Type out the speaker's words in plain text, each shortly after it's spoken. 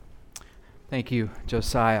Thank you,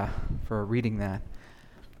 Josiah, for reading that.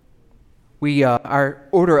 Our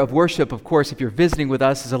order of worship, of course, if you're visiting with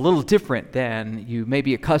us, is a little different than you may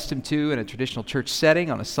be accustomed to in a traditional church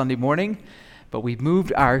setting on a Sunday morning. But we've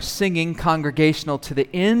moved our singing congregational to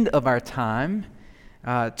the end of our time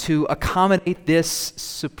to accommodate this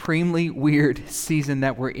supremely weird season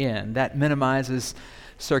that we're in. That minimizes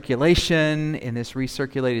circulation in this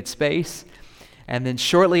recirculated space. And then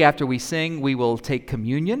shortly after we sing, we will take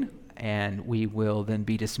communion. And we will then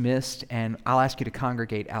be dismissed, and I'll ask you to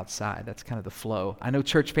congregate outside. That's kind of the flow. I know,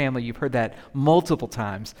 church family, you've heard that multiple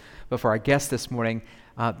times, but for our guest this morning,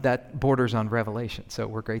 that borders on revelation, so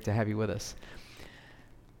we're great to have you with us.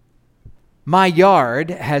 My yard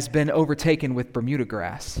has been overtaken with Bermuda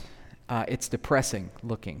grass. It's depressing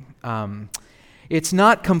looking. It's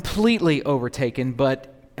not completely overtaken,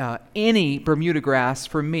 but any Bermuda grass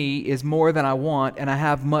for me is more than I want, and I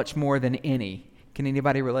have much more than any. Can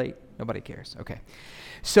anybody relate? Nobody cares. Okay.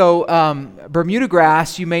 So Bermuda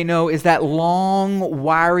grass, you may know, is that long,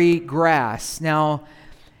 wiry grass. Now,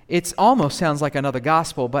 it almost sounds like another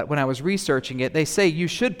gospel, but when I was researching it, they say you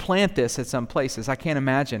should plant this at some places. I can't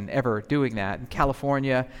imagine ever doing that. In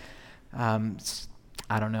California, I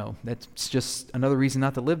don't know. That's just another reason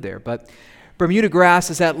not to live there. But Bermuda grass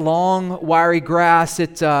is that long, wiry grass.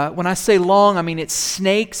 When I say long, I mean it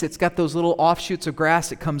snakes. It's got those little offshoots of grass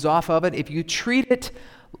that comes off of it. If you treat it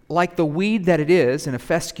like the weed that it is in a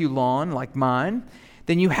fescue lawn like mine,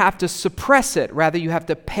 then you have to suppress it. Rather, you have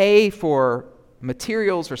to pay for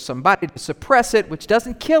materials or somebody to suppress it, which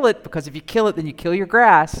doesn't kill it, because if you kill it, then you kill your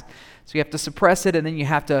grass. So you have to suppress it, and then you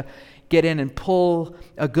have to get in and pull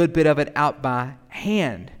a good bit of it out by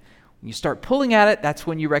hand. When you start pulling at it, that's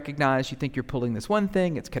when you recognize you think you're pulling this one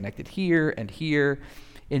thing. It's connected here and here.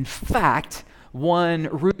 In fact, one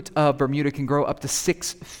root of Bermuda can grow up to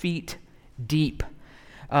 6 feet deep.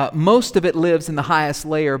 Most of it lives in the highest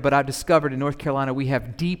layer, but I've discovered in North Carolina we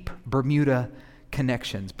have deep Bermuda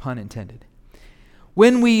connections, pun intended.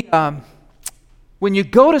 When you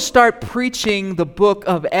go to start preaching the book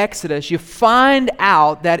of Exodus, you find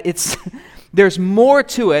out that there's more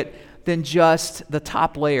to it than just the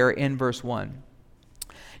top layer in verse 1.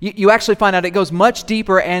 You actually find out it goes much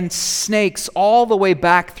deeper and snakes all the way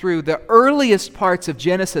back through the earliest parts of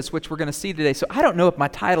Genesis, which we're going to see today. So I don't know if my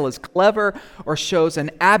title is clever or shows an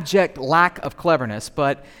abject lack of cleverness,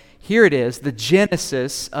 but here it is, the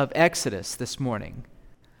Genesis of Exodus this morning.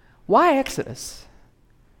 Why Exodus?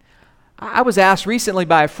 I was asked recently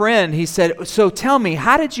by a friend, he said, so tell me,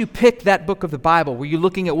 how did you pick that book of the Bible? Were you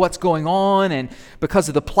looking at what's going on, and because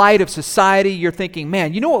of the plight of society, you're thinking,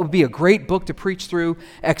 man, you know what would be a great book to preach through?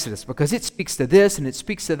 Exodus, because it speaks to this, and it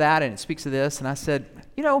speaks to that, and it speaks to this. And I said,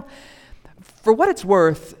 for what it's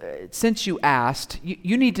worth, since you asked,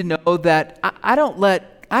 you need to know that I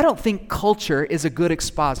don't think culture is a good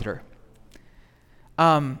expositor.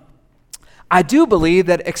 I do believe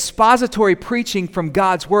that expository preaching from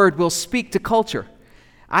God's Word will speak to culture.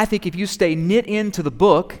 I think if you stay knit into the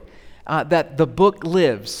book, that the book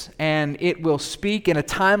lives, and it will speak in a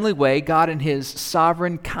timely way. God in His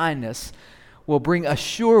sovereign kindness will bring a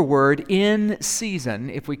sure word in season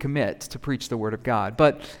if we commit to preach the Word of God.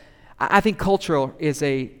 But I think culture is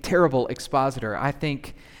a terrible expositor. I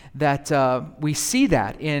think that we see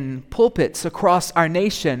that in pulpits across our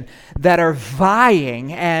nation that are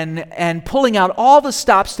vying and pulling out all the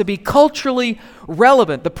stops to be culturally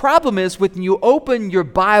relevant. The problem is when you open your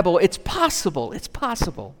Bible, it's possible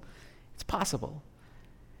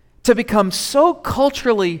to become so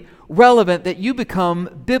culturally relevant that you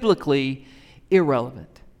become biblically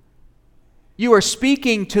irrelevant. You are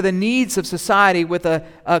speaking to the needs of society with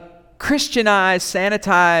a Christianized,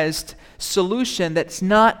 sanitized solution that's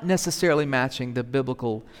not necessarily matching the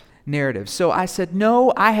biblical narrative. So I said,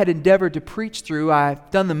 no, I had endeavored to preach through.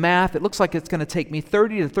 I've done the math. It looks like it's going to take me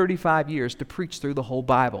 30 to 35 years to preach through the whole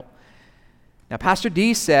Bible. Now, Pastor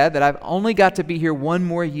D said that I've only got to be here one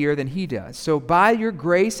more year than he does. So by your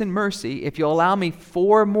grace and mercy, if you'll allow me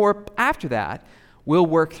 4 more after that, we'll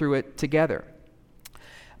work through it together.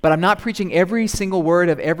 But I'm not preaching every single word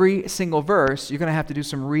of every single verse. You're going to have to do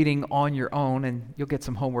some reading on your own, and you'll get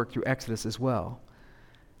some homework through Exodus as well.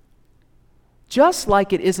 Just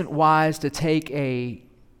like it isn't wise to take a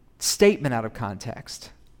statement out of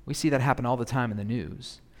context. We see that happen all the time in the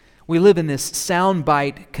news. We live in this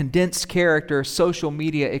soundbite, condensed character, social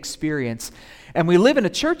media experience. And we live in a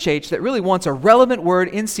church age that really wants a relevant word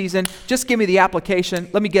in season. Just give me the application.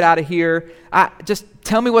 Let me get out of here. Just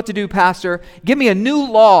tell me what to do, Pastor. Give me a new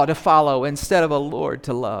law to follow instead of a Lord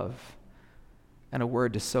to love and a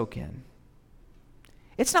word to soak in.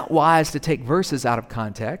 It's not wise to take verses out of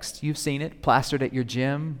context. You've seen it plastered at your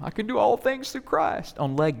gym. I can do all things through Christ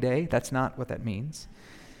on leg day. That's not what that means.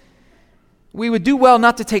 We would do well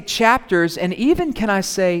not to take chapters and even, can I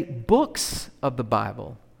say, books of the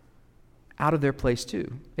Bible out of their place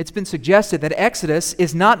too. It's been suggested that Exodus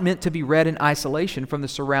is not meant to be read in isolation from the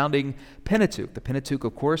surrounding Pentateuch. The Pentateuch,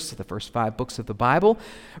 of course, is the first 5 books of the Bible.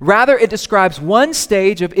 Rather, it describes one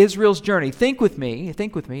stage of Israel's journey. Think with me.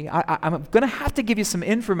 I'm going to have to give you some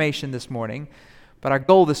information this morning, but our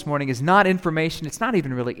goal this morning is not information. It's not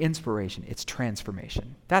even really inspiration. It's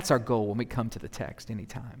transformation. That's our goal when we come to the text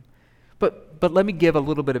anytime. But let me give a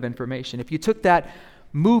little bit of information. If you took that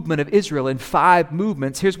movement of Israel in 5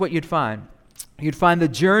 movements, here's what you'd find. You'd find the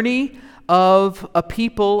journey of a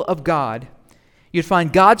people of God. You'd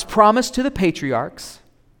find God's promise to the patriarchs,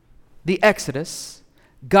 the Exodus,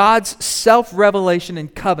 God's self-revelation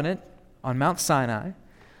and covenant on Mount Sinai,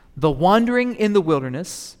 the wandering in the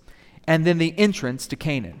wilderness, and then the entrance to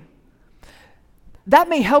Canaan. That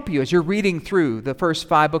may help you as you're reading through the first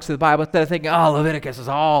 5 books of the Bible instead of thinking, oh, Leviticus is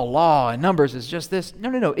all law and Numbers is just this.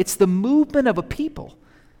 No. It's the movement of a people.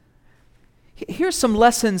 Here's some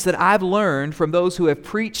lessons that I've learned from those who have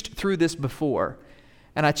preached through this before.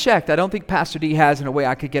 And I checked. I don't think Pastor D has in a way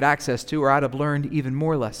I could get access to, or I'd have learned even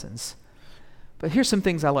more lessons. But here's some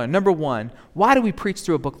things I learned. Number 1, why do we preach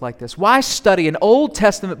through a book like this? Why study an Old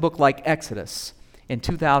Testament book like Exodus in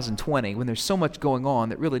 2020 when there's so much going on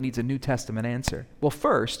that really needs a New Testament answer? Well,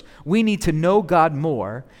 first, we need to know God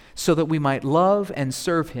more so that we might love and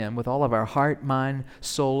serve Him with all of our heart, mind,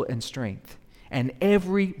 soul, and strength. And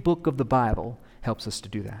every book of the Bible helps us to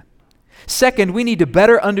do that. Second, we need to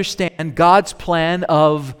better understand God's plan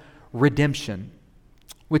of redemption,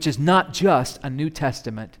 which is not just a New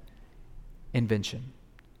Testament invention.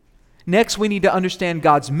 Next, we need to understand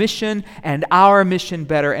God's mission and our mission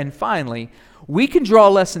better. And finally, we can draw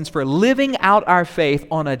lessons for living out our faith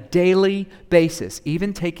on a daily basis,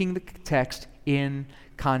 even taking the text in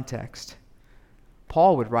context.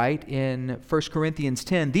 Paul would write in 1 Corinthians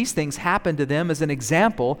 10, these things happened to them as an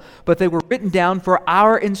example, but they were written down for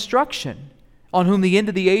our instruction, on whom the end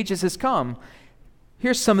of the ages has come.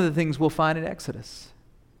 Here's some of the things we'll find in Exodus.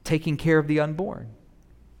 Taking care of the unborn,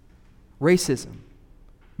 racism,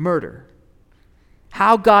 murder,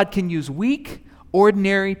 how God can use weak,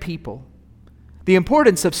 ordinary people, the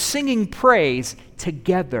importance of singing praise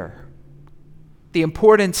together, the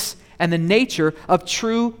importance and the nature of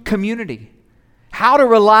true community, how to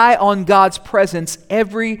rely on God's presence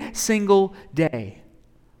every single day.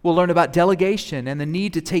 We'll learn about delegation and the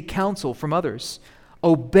need to take counsel from others,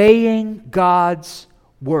 obeying God's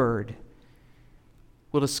word.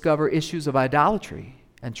 We'll discover issues of idolatry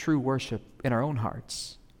and true worship in our own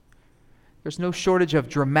hearts. There's no shortage of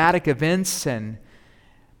dramatic events and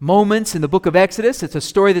moments in the book of Exodus. It's a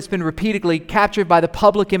story that's been repeatedly captured by the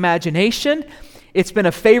public imagination. It's been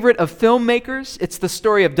a favorite of filmmakers. It's the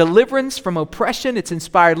story of deliverance from oppression. It's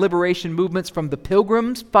inspired liberation movements from the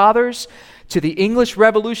Pilgrims Fathers to the English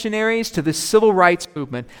revolutionaries to the civil rights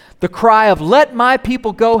movement. The cry of "let my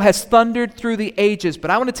people go" has thundered through the ages.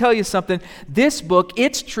 But I want to tell you something. This book,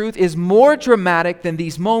 its truth, is more dramatic than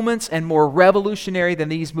these moments and more revolutionary than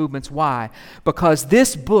these movements. Why? Because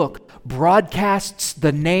this book broadcasts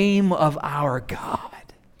the name of our God.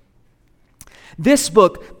 This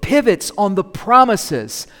book pivots on the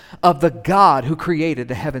promises of the God who created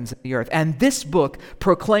the heavens and the earth. And this book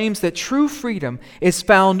proclaims that true freedom is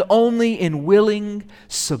found only in willing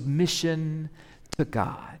submission to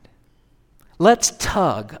God. Let's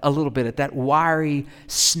tug a little bit at that wiry,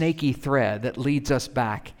 snaky thread that leads us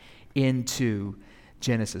back into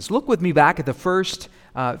Genesis. Look with me back at the first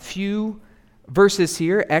few verses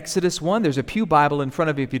here, Exodus 1. There's a pew Bible in front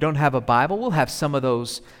of you. If you don't have a Bible, we'll have some of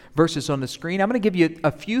those verses on the screen. I'm going to give you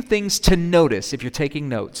a few things to notice if you're taking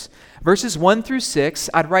notes. Verses 1 through 6,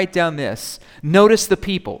 I'd write down this. Notice the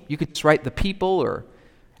people. You could just write the people, or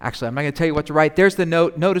actually, I'm not going to tell you what to write. There's the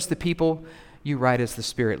note. Notice the people. You write as the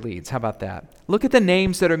Spirit leads. How about that? Look at the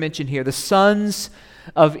names that are mentioned here. The sons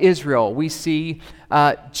of Israel. We see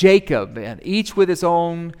Jacob, and each with his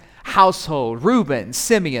own household: Reuben,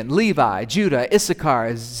 Simeon, Levi, Judah,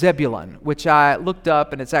 Issachar, Zebulun, which I looked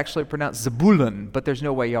up and it's actually pronounced Zebulun, but there's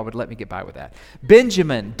no way y'all would let me get by with that.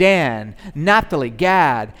 Benjamin, Dan, Naphtali,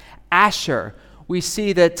 Gad, Asher. We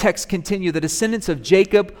see the text continue. The descendants of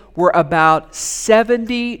Jacob were about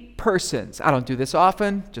 70 persons. I don't do this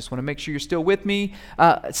often. Just want to make sure you're still with me.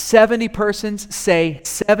 70 persons. Say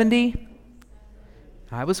 70.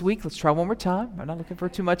 I was weak. Let's try one more time. I'm not looking for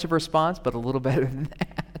too much of a response, but a little better than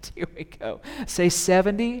that. Here we go. Say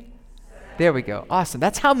 70. There we go. Awesome.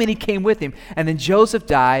 That's how many came with him. And then Joseph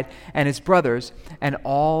died, and his brothers, and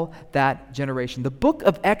all that generation. The book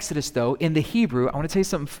of Exodus, though, in the Hebrew, I want to tell you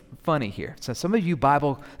something funny here. So some of you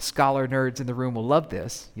Bible scholar nerds in the room will love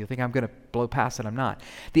this. You think I'm going to blow past it. I'm not.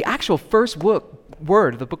 The actual first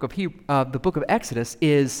word of the book of Exodus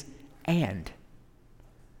is "and."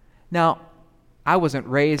 Now, I wasn't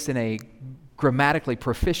raised in a grammatically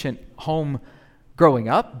proficient home growing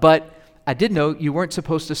up, but I did know you weren't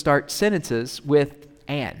supposed to start sentences with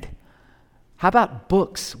 "and." How about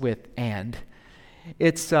books with "and"?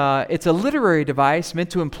 It's a literary device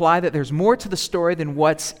meant to imply that there's more to the story than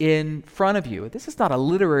what's in front of you. This is not a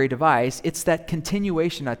literary device. It's that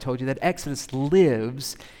continuation I told you, that Exodus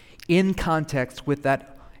lives in context with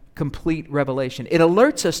that complete revelation. It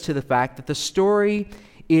alerts us to the fact that the story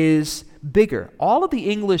is bigger. All of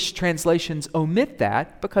the English translations omit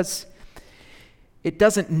that because it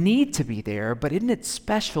doesn't need to be there, but isn't it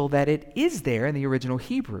special that it is there in the original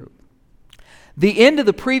Hebrew? The end of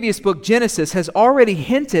the previous book, Genesis, has already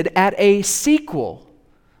hinted at a sequel.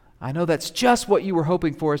 I know that's just what you were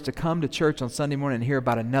hoping for, is to come to church on Sunday morning and hear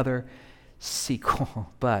about another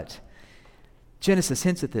sequel. But Genesis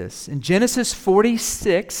hints at this. In Genesis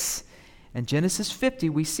 46 and Genesis 50,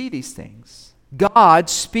 we see these things.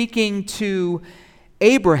 God speaking to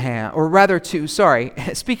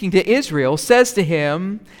speaking to Israel, says to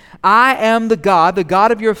him, "I am the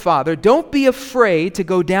God of your father. Don't be afraid to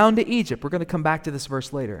go down to Egypt." We're going to come back to this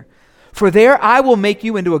verse later. "For there I will make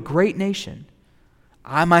you into a great nation.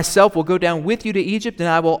 I myself will go down with you to Egypt, and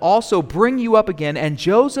I will also bring you up again, and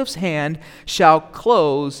Joseph's hand shall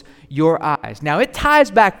close your eyes." Now, it ties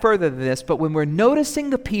back further than this, but when we're noticing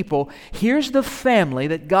the people, here's the family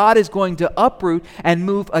that God is going to uproot and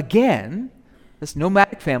move again, this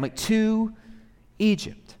nomadic family, to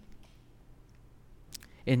Egypt.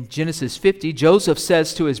 In Genesis 50, Joseph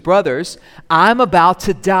says to his brothers, "I'm about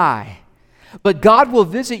to die, but God will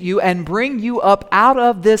visit you and bring you up out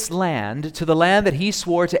of this land to the land that he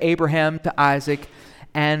swore to Abraham, to Isaac,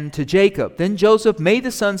 and to Jacob." Then Joseph made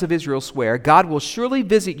the sons of Israel swear, "God will surely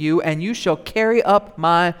visit you, and you shall carry up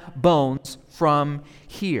my bones from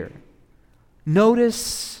here."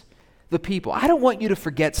 Notice the people. I don't want you to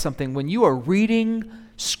forget something. When you are reading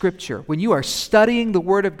Scripture, when you are studying the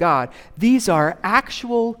Word of God, these are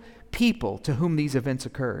actual people to whom these events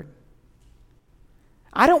occurred.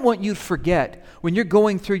 I don't want you to forget when you're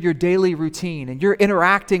going through your daily routine and you're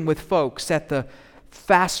interacting with folks at the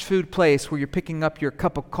fast food place where you're picking up your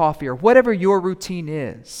cup of coffee or whatever your routine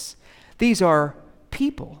is. These are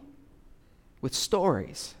people with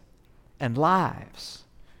stories and lives,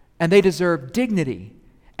 and they deserve dignity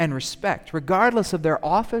and respect, regardless of their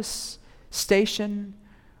office, station,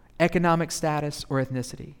 economic status, or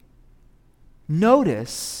ethnicity.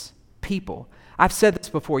 Notice people. I've said this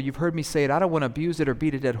before. You've heard me say it. I don't want to abuse it or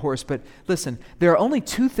beat a dead horse, but listen, there are only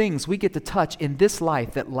two things we get to touch in this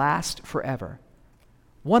life that last forever.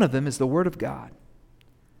 One of them is the Word of God.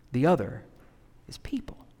 The other is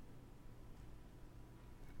people.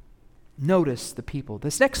 Notice the people.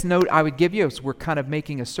 This next note I would give you, as we're kind of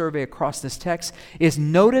making a survey across this text, is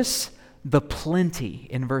notice the plenty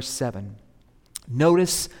in verse 7.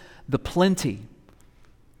 Notice the plenty.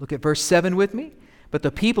 Look at verse 7 with me. "But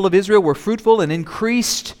the people of Israel were fruitful and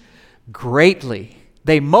increased greatly.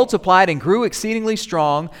 They multiplied and grew exceedingly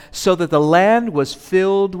strong, so that the land was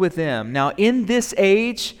filled with them." Now, in this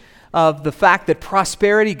age of the fact that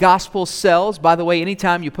prosperity gospel sells, by the way,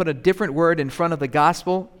 anytime you put a different word in front of the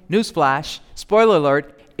gospel, newsflash, spoiler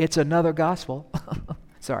alert, it's another gospel.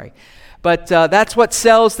 Sorry. But that's what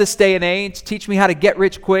sells this day and age. Teach me how to get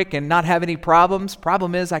rich quick and not have any problems.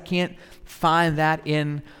 Problem is, I can't find that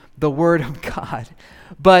in the Word of God.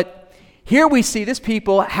 But here we see this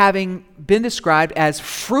people having been described as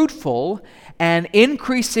fruitful and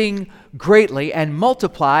increasing greatly and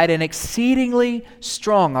multiplied and exceedingly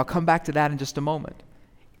strong. I'll come back to that in just a moment.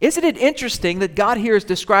 Isn't it interesting that God here is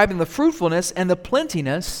describing the fruitfulness and the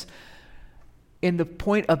plentiness in the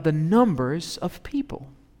point of the numbers of people?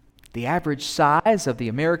 The average size of the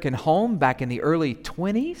American home back in the early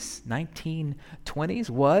 1920s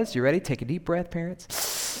was, you ready? Take a deep breath,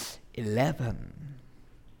 parents. 11.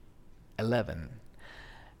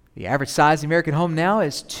 The average size of the American home now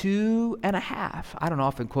is 2.5. I don't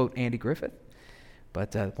often quote Andy Griffith,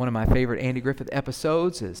 but one of my favorite Andy Griffith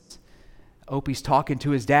episodes is Opie's talking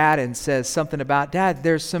to his dad and says something about, "Dad,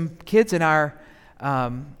 there's some kids in our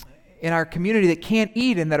community that can't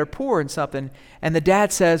eat and that are poor and something." And the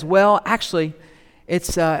dad says, "Well, actually,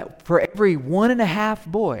 it's for every 1.5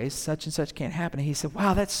 boys, such and such can't happen." And he said,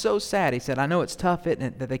 "Wow, that's so sad." He said, "I know it's tough, isn't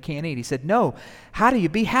it, that they can't eat?" He said, "No, how do you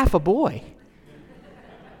be half a boy?"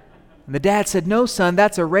 And the dad said, "No, son,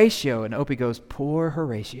 that's a ratio." And Opie goes, "Poor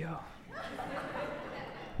Horatio."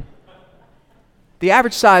 The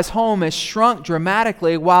average size home has shrunk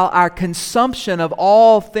dramatically while our consumption of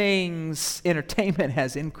all things entertainment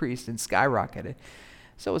has increased and skyrocketed.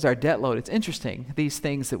 So is our debt load. It's interesting, these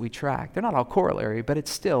things that we track. They're not all corollary, but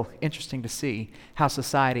it's still interesting to see how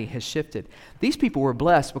society has shifted. These people were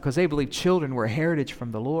blessed because they believed children were a heritage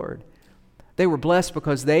from the Lord. They were blessed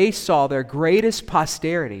because they saw their greatest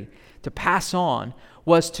posterity to pass on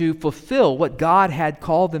was to fulfill what God had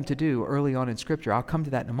called them to do early on in Scripture. I'll come to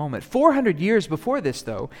that in a moment. 400 years before this,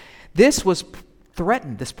 though, this was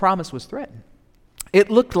threatened. This promise was threatened. It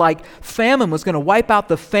looked like famine was going to wipe out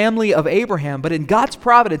the family of Abraham, but in God's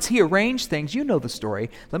providence, He arranged things. You know the story.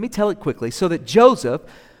 Let me tell it quickly. So that Joseph,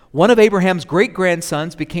 one of Abraham's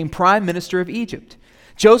great-grandsons, became prime minister of Egypt.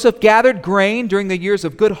 Joseph gathered grain during the years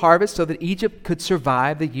of good harvest so that Egypt could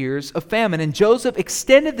survive the years of famine. And Joseph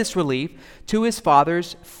extended this relief to his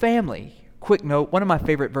father's family. Quick note, one of my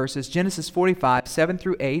favorite verses, Genesis 45, 7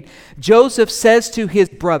 through 8. Joseph says to his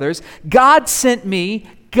brothers, God sent me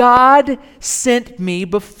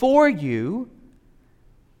before you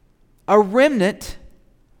a remnant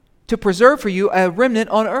to preserve for you a remnant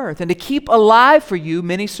on earth and to keep alive for you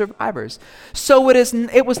many survivors. So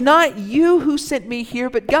it was not you who sent me here,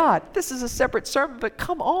 but God. This is a separate sermon, but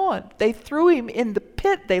come on. They threw him in the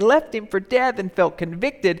pit. They left him for dead and felt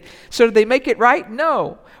convicted. So did they make it right?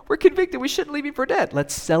 No. We're convicted. We shouldn't leave him for dead.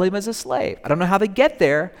 Let's sell him as a slave. I don't know how they get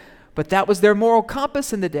there, but that was their moral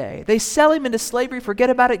compass in the day. They sell him into slavery, forget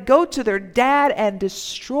about it, go to their dad and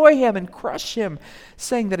destroy him and crush him,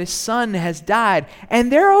 saying that his son has died. And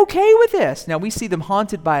they're okay with this. Now, we see them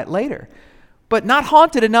haunted by it later, but not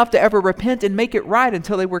haunted enough to ever repent and make it right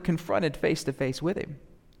until they were confronted face to face with him.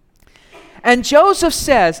 And Joseph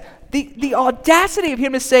says, the audacity of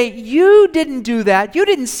him to say, you didn't do that, you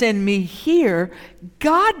didn't send me here,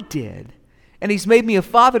 God did. And he's made me a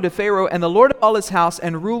father to Pharaoh and the Lord of all his house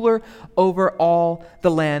and ruler over all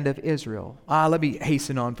the land of Israel. Let me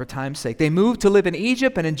hasten on for time's sake. They moved to live in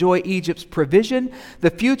Egypt and enjoy Egypt's provision.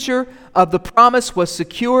 The future of the promise was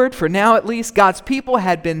secured. For now, at least, God's people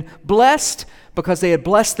had been blessed because they had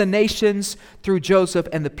blessed the nations through Joseph,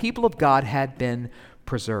 and the people of God had been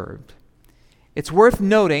preserved. It's worth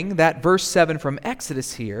noting that verse 7 from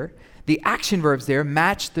Exodus here, the action verbs there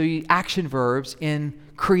match the action verbs in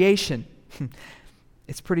creation.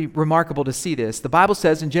 It's pretty remarkable to see this. The Bible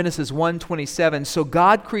says in Genesis 1:27, so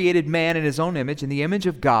God created man in his own image. In the image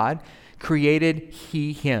of God created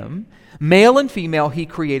he him. Male and female he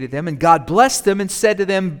created them. And God blessed them and said to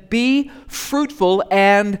them, be fruitful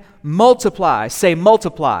and multiply. Say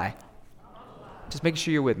multiply. Just making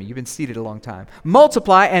sure you're with me. You've been seated a long time.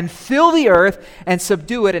 Multiply and fill the earth and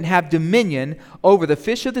subdue it and have dominion over the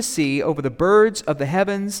fish of the sea, over the birds of the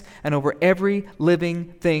heavens, and over every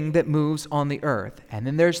living thing that moves on the earth. And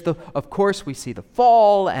then of course, we see the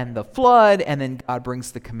fall and the flood, and then God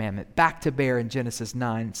brings the commandment back to bear in Genesis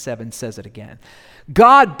 9:7 says it again.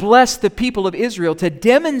 God blessed the people of Israel to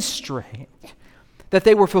demonstrate that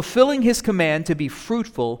they were fulfilling his command to be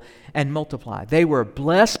fruitful and multiply. They were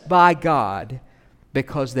blessed by God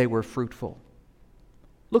because they were fruitful.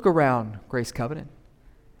 Look around, Grace Covenant.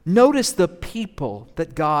 Notice the people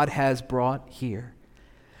that God has brought here.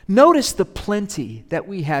 Notice the plenty that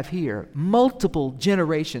we have here, multiple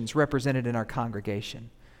generations represented in our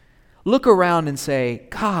congregation. Look around and say,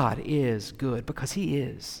 God is good, because he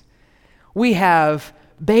is. We have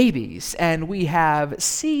babies and we have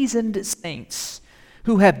seasoned saints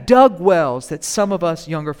who have dug wells that some of us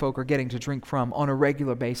younger folk are getting to drink from on a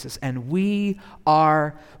regular basis, and we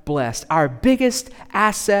are blessed. Our biggest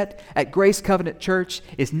asset at Grace Covenant Church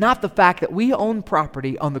is not the fact that we own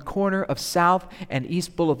property on the corner of South and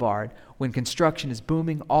East Boulevard when construction is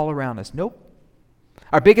booming all around us. Nope.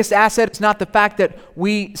 Our biggest asset is not the fact that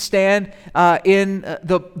we stand in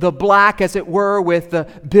the black, as it were, with the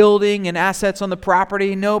building and assets on the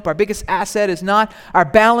property. Nope. Our biggest asset is not our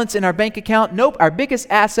balance in our bank account. Nope. Our biggest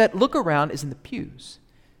asset, look around, is in the pews,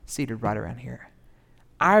 seated right around here.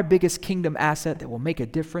 Our biggest kingdom asset that will make a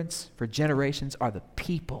difference for generations are the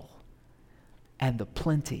people and the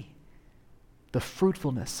plenty, the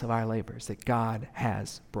fruitfulness of our labors that God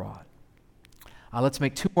has brought. Let's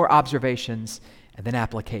make two more observations and then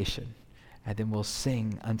application, and then we'll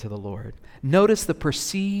sing unto the Lord. Notice the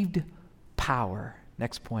perceived power.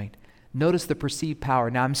 Next point. Notice the perceived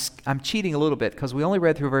power. Now, I'm cheating a little bit because we only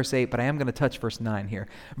read through verse 8, but I am going to touch verse 9 here.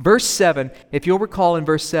 Verse 7, if you'll recall in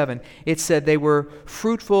verse 7, it said they were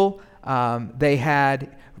fruitful,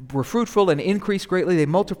 were fruitful and increased greatly. They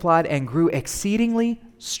multiplied and grew exceedingly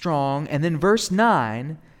strong. And then verse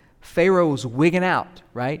 9, Pharaoh was wigging out,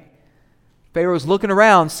 right? Pharaoh's looking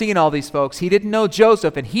around, seeing all these folks. He didn't know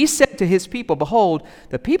Joseph, and he said to his people, "Behold,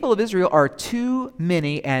 the people of Israel are too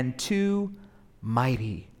many and too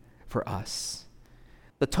mighty for us."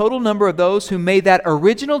 The total number of those who made that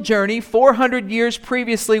original journey 400 years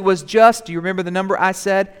previously was just, do you remember the number I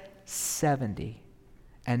said? 70.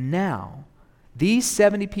 And now, these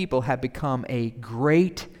 70 people have become a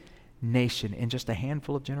great nation in just a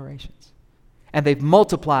handful of generations. And they've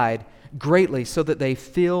multiplied greatly so that they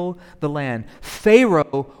fill the land.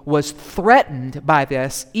 Pharaoh was threatened by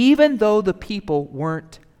this, even though the people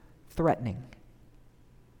weren't threatening.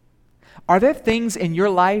 Are there things in your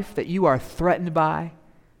life that you are threatened by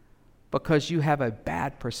because you have a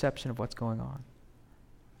bad perception of what's going on?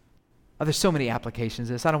 Oh, there's so many applications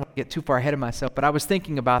of this. I don't want to get too far ahead of myself, but I was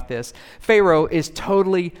thinking about this. Pharaoh is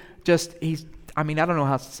totally just, I don't know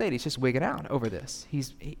how to say it. He's just wigging out over this.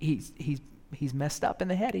 He's messed up in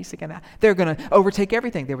the head. He's thinking, they're going to overtake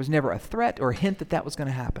everything. There was never a threat or a hint that that was going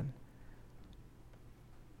to happen.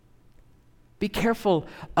 Be careful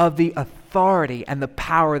of the authority and the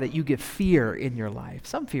power that you give fear in your life.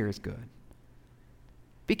 Some fear is good.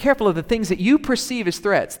 Be careful of the things that you perceive as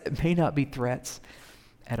threats that may not be threats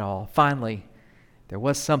at all. Finally, there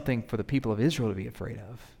was something for the people of Israel to be afraid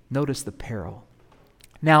of. Notice the peril.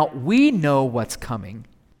 Now, we know what's coming.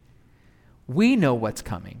 We know what's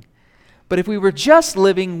coming. But if we were just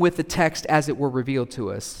living with the text as it were revealed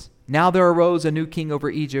to us, now there arose a new king over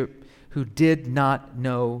Egypt who did not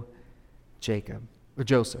know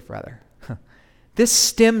Joseph. This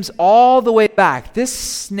stems all the way back. This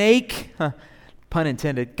snake, pun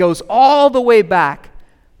intended, goes all the way back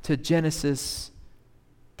to Genesis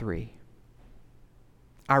 3.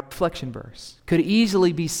 Our reflection verse could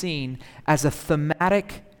easily be seen as a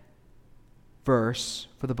thematic verse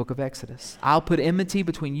for the book of Exodus. I'll put enmity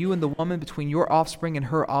between you and the woman, between your offspring and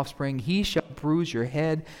her offspring. He shall bruise your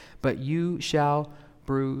head, but you shall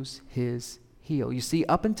bruise his heel. You see,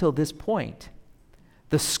 up until this point,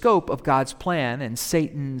 the scope of God's plan and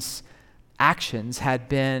Satan's actions had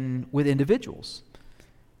been with individuals.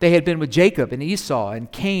 They had been with Jacob and Esau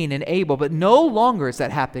and Cain and Abel, but no longer is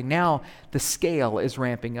that happening. Now the scale is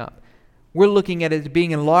ramping up. We're looking at it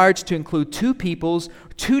being enlarged to include two peoples,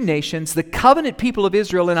 two nations, the covenant people of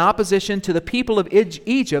Israel in opposition to the people of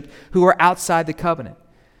Egypt who are outside the covenant.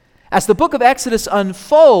 As the book of Exodus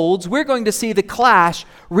unfolds, we're going to see the clash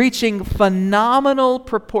reaching phenomenal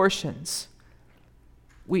proportions.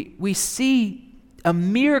 We see a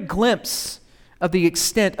mere glimpse of the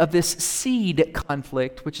extent of this seed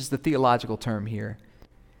conflict, which is the theological term here.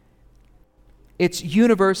 It's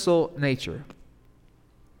universal nature.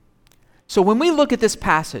 So when we look at this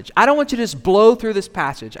passage, I don't want you to just blow through this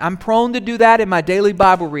passage. I'm prone to do that in my daily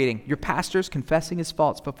Bible reading. Your pastor's confessing his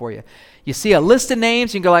faults before you. You see a list of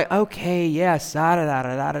names, and you go like, okay, yes,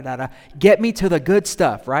 da-da-da-da-da-da-da. Get me to the good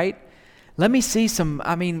stuff, right? Let me see some,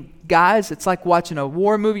 guys, it's like watching a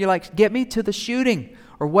war movie. You're like, get me to the shooting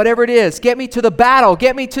or whatever it is. Get me to the battle.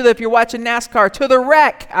 Get me to if you're watching NASCAR, to the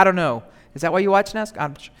wreck. I don't know. Is that why you watch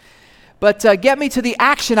NASCAR? But get me to the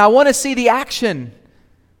action. I want to see the action.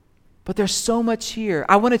 But there's so much here.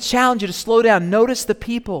 I want to challenge you to slow down. Notice the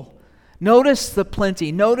people. Notice the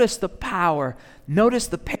plenty. Notice the power. Notice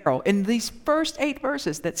the peril. In these first 8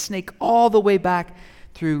 verses that snake all the way back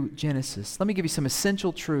through Genesis. Let me give you some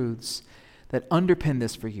essential truths that underpin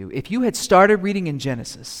this for you. If you had started reading in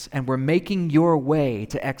Genesis and were making your way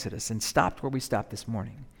to Exodus and stopped where we stopped this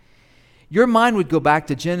morning, your mind would go back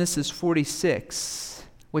to Genesis 46,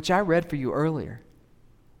 which I read for you earlier.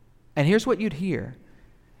 And here's what you'd hear.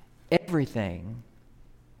 Everything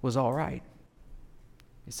was all right.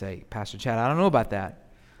 You say, Pastor Chad, I don't know about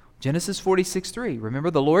that. Genesis 46:3. Remember,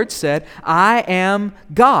 the Lord said, I am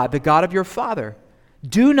God, the God of your father.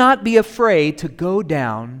 Do not be afraid to go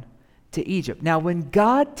down to Egypt. Now, when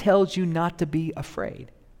God tells you not to be afraid,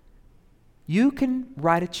 you can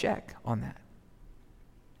write a check on that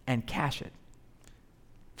and cash it.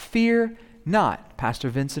 Fear not. Pastor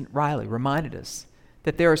Vincent Riley reminded us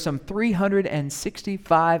that there are some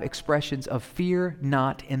 365 expressions of fear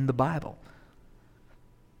not in the Bible.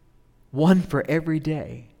 One for every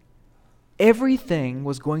day. Everything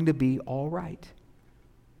was going to be all right.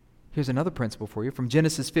 Here's another principle for you. From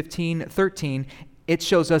Genesis 15:13, it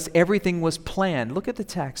shows us everything was planned. Look at the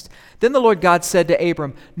text. Then the Lord God said to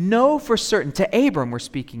Abram, know for certain, to Abram we're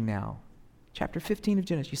speaking now. Chapter 15 of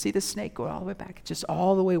Genesis. You see the snake go all the way back, just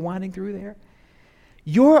all the way winding through there.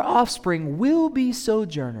 Your offspring will be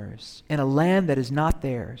sojourners in a land that is not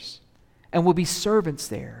theirs, and will be servants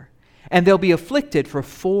there, and they'll be afflicted for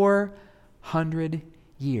 400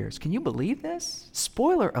 years. Can you believe this?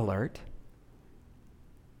 Spoiler alert.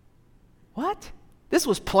 What? This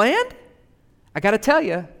was planned? I got to tell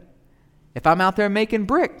you, if I'm out there making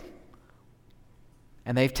brick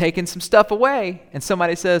and they've taken some stuff away and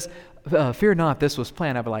somebody says, fear not, this was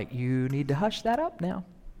planned, I'd be like, you need to hush that up now.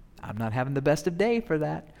 I'm not having the best of day for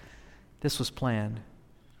that. This was planned.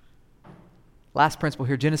 Last principle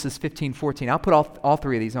here, Genesis 15:14. I'll put all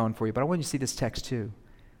three of these on for you, but I want you to see this text too.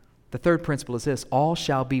 The third principle is this: all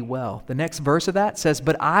shall be well. The next verse of that says,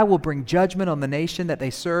 but I will bring judgment on the nation that they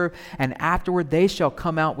serve, and afterward they shall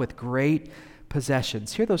come out with great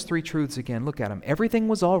possessions. Hear those three truths again. Look at them. Everything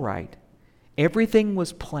was all right. Everything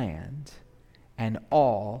was planned, and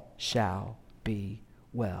all shall be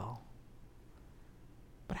well.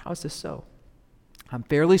 But how is this so? I'm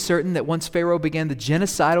fairly certain that once Pharaoh began the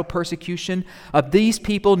genocidal persecution of these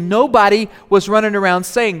people, nobody was running around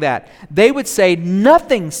saying that. They would say,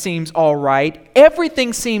 nothing seems all right,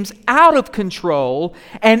 everything seems out of control,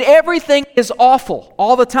 and everything is awful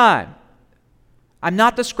all the time. I'm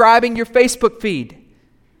not describing your Facebook feed.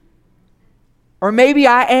 Or maybe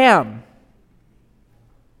I am.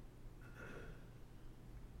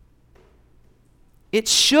 It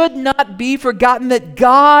should not be forgotten that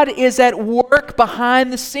God is at work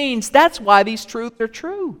behind the scenes. That's why these truths are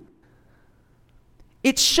true.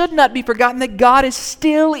 It should not be forgotten that God is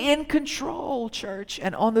still in control, church,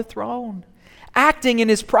 and on the throne, acting in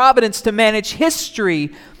His providence to manage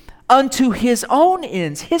history unto His own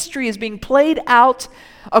ends. History is being played out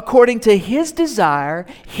according to His desire,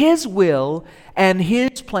 His will, and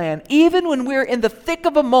His plan. Even when we're in the thick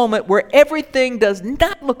of a moment where everything does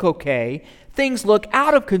not look okay, things look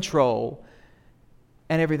out of control,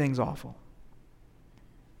 and everything's awful.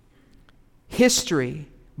 History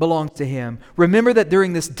belongs to Him. Remember that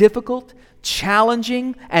during this difficult,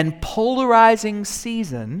 challenging, and polarizing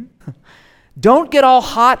season, don't get all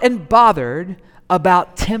hot and bothered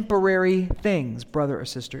about temporary things, brother or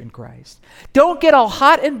sister in Christ. Don't get all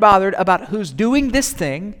hot and bothered about who's doing this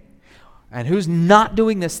thing and who's not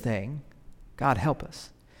doing this thing. God help us.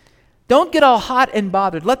 Don't get all hot and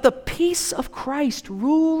bothered. Let the peace of Christ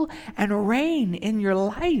rule and reign in your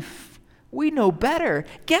life. We know better.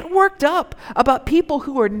 Get worked up about people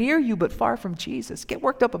who are near you but far from Jesus. Get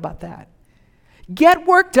worked up about that. Get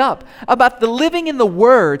worked up about the living in the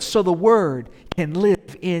Word so the Word can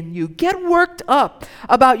live in you. Get worked up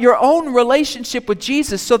about your own relationship with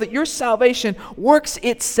Jesus so that your salvation works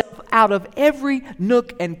itself out of every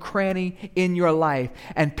nook and cranny in your life.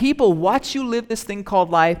 And people watch you live this thing called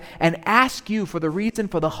life and ask you for the reason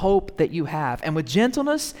for the hope that you have. And with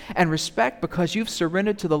gentleness and respect, because you've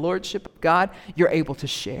surrendered to the Lordship of God, you're able to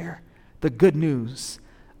share the good news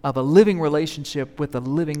of a living relationship with the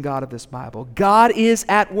living God of this Bible. God is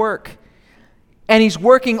at work, and He's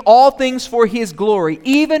working all things for His glory,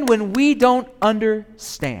 even when we don't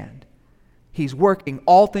understand. He's working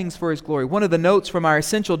all things for His glory. One of the notes from our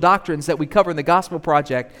essential doctrines that we cover in the Gospel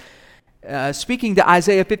Project, speaking to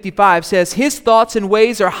Isaiah 55, says, His thoughts and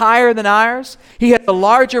ways are higher than ours. He has a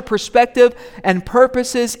larger perspective and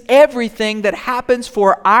purposes everything that happens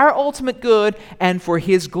for our ultimate good and for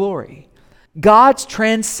His glory. God's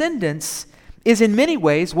transcendence is in many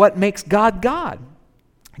ways what makes God God.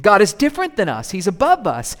 God is different than us. He's above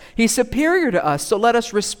us. He's superior to us. So let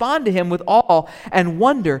us respond to Him with awe and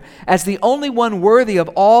wonder as the only one worthy of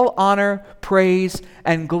all honor, praise,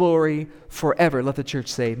 and glory forever. Let the church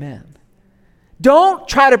say amen. Don't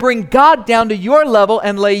try to bring God down to your level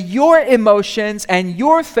and lay your emotions and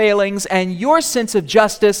your failings and your sense of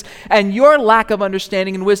justice and your lack of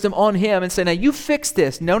understanding and wisdom on Him and say, now you fix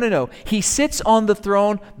this. No. He sits on the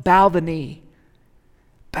throne. Bow the knee.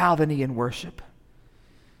 Bow the knee in worship.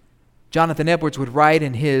 Jonathan Edwards would write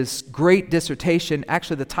in his great dissertation,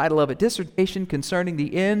 actually the title of it, Dissertation Concerning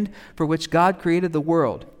the End for Which God Created the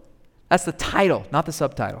World. That's the title, not the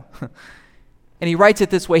subtitle. And he writes it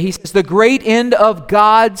this way. He says, the great end of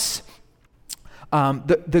God's,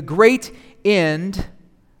 the great end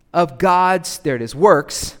of God's, there it is,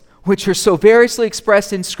 works, which are so variously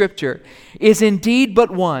expressed in Scripture, is indeed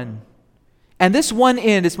but one. And this one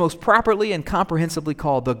end is most properly and comprehensively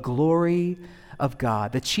called the glory of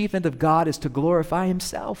God. The chief end of God is to glorify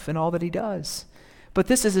Himself in all that He does. But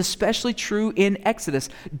this is especially true in Exodus.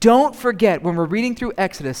 Don't forget when we're reading through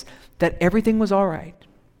Exodus that everything was all right.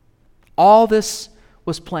 All this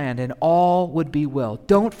was planned and all would be well.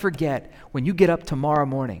 Don't forget when you get up tomorrow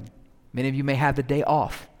morning. Many of you may have the day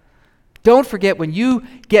off. Don't forget when you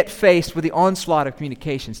get faced with the onslaught of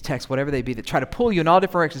communications, texts, whatever they be, that try to pull you in all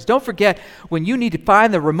different directions. Don't forget when you need to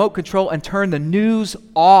find the remote control and turn the news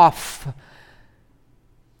off,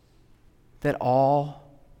 that all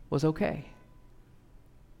was okay.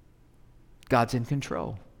 God's in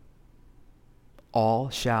control. All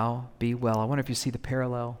shall be well. I wonder if you see the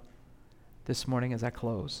parallel. this morning as I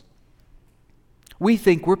close. We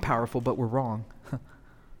think we're powerful, but we're wrong.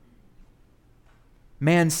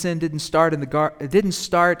 Man's sin didn't start in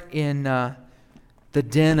the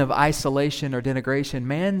den of isolation or denigration.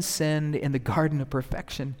 Man sinned in the garden of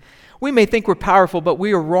perfection. We may think we're powerful, but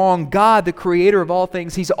we are wrong. God, the creator of all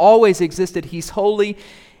things, He's always existed. He's holy,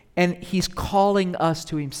 and He's calling us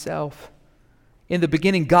to Himself. In the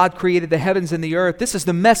beginning, God created the heavens and the earth. This is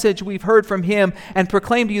the message we've heard from Him and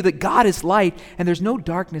proclaim to you that God is light, and there's no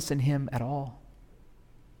darkness in Him at all.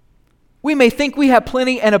 We may think we have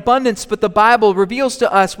plenty and abundance, but the Bible reveals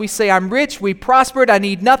to us, we say, I'm rich, we prospered, I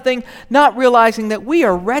need nothing, not realizing that we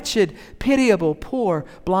are wretched, pitiable, poor,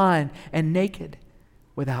 blind, and naked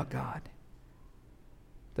without God.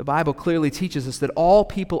 The Bible clearly teaches us that all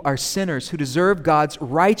people are sinners who deserve God's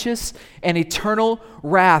righteous and eternal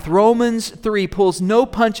wrath. Romans 3 pulls no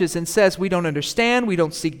punches and says we don't understand, we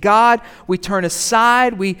don't see God, we turn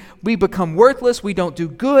aside, we become worthless, we don't do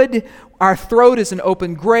good. Our throat is an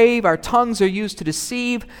open grave, our tongues are used to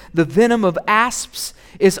deceive, the venom of asps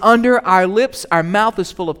is under our lips, our mouth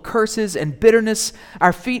is full of curses and bitterness,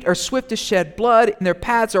 our feet are swift to shed blood, and their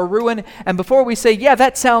paths are ruin. And before we say, yeah,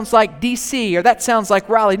 that sounds like DC or that sounds like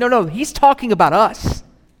Raleigh, no, he's talking about us.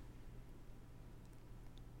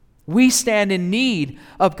 We stand in need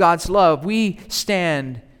of God's love. We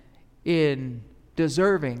stand in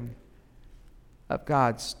deserving of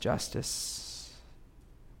God's justice.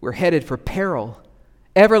 We're headed for peril.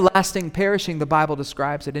 Everlasting perishing, the Bible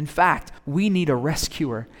describes it. In fact, we need a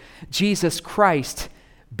rescuer. Jesus Christ,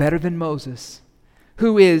 better than Moses,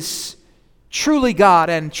 who is truly God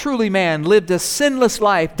and truly man, lived a sinless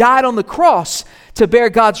life, died on the cross to bear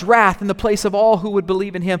God's wrath in the place of all who would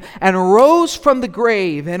believe in Him, and rose from the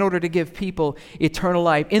grave in order to give people eternal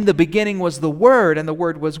life. In the beginning was the Word, and the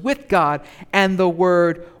Word was with God, and the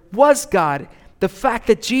Word was God. The fact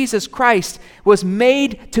that Jesus Christ was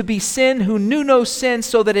made to be sin who knew no sin,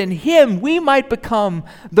 so that in Him we might become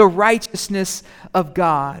the righteousness of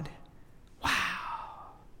God. Wow.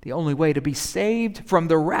 The only way to be saved from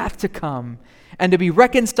the wrath to come and to be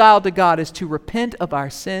reconciled to God is to repent of our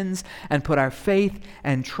sins and put our faith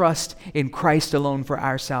and trust in Christ alone for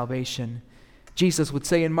our salvation. Jesus would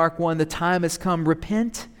say in Mark 1, the time has come,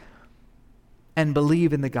 repent and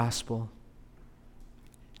believe in the gospel.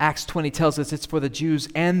 Acts 20 tells us it's for the Jews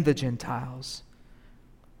and the Gentiles.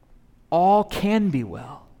 All can be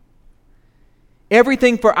well.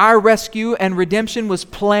 Everything for our rescue and redemption was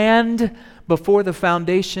planned before the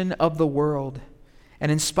foundation of the world.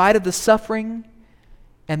 And in spite of the suffering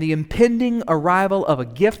and the impending arrival of a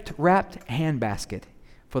gift-wrapped handbasket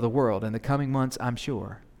for the world in the coming months, I'm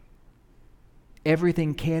sure,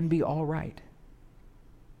 everything can be all right.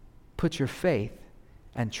 Put your faith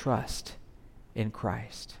and trust in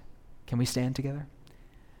Christ. Can we stand together?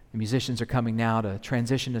 The musicians are coming now to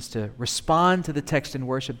transition us to respond to the text in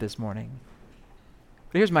worship this morning.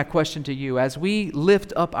 But here's my question to you. As we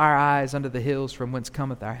lift up our eyes unto the hills from whence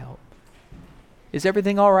cometh our help, is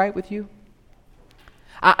everything all right with you?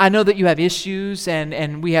 I know that you have issues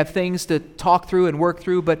and we have things to talk through and work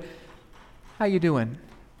through, but how you doing?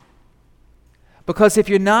 Because if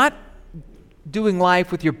you're not doing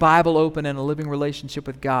life with your Bible open and a living relationship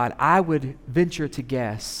with God, I would venture to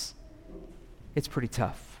guess it's pretty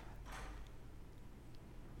tough.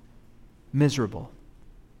 Miserable.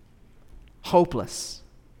 Hopeless.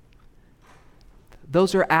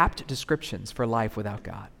 Those are apt descriptions for life without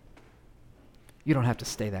God. You don't have to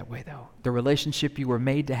stay that way, though. The relationship you were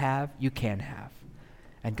made to have, you can have.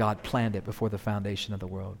 And God planned it before the foundation of the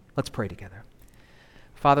world. Let's pray together.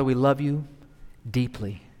 Father, we love you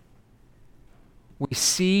deeply. We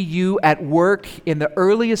see you at work in the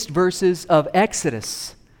earliest verses of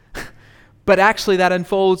Exodus. But actually that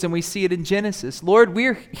unfolds and we see it in Genesis. Lord,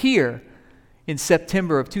 we're here in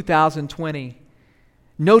September of 2020.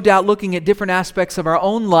 No doubt looking at different aspects of our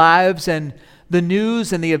own lives and the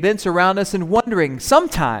news and the events around us and wondering,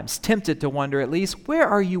 sometimes tempted to wonder at least, where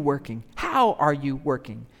are you working? How are you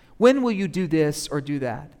working? When will you do this or do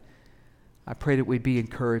that? I pray that we'd be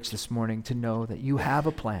encouraged this morning to know that you have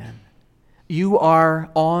a plan. You are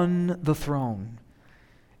on the throne,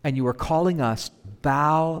 and you are calling us to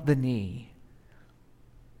bow the knee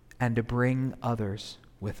and to bring others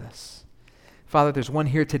with us. Father, there's one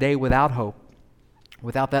here today without hope,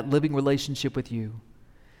 without that living relationship with you.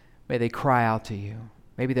 May they cry out to you.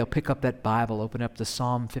 Maybe they'll pick up that Bible, open up to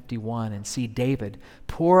Psalm 51, and see David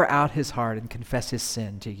pour out his heart and confess his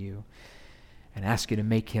sin to you and ask you to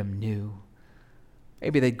make him new.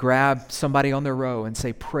 Maybe they'd grab somebody on their row and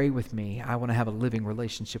say, pray with me. I want to have a living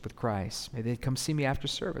relationship with Christ. Maybe they'd come see me after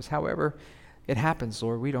service. However It happens,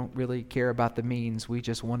 Lord. We don't really care about the means. We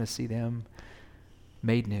just want to see them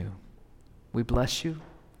made new. We bless you.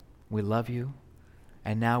 We love you.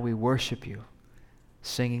 And now we worship you,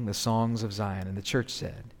 singing the songs of Zion. And the church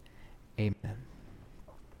said, Amen.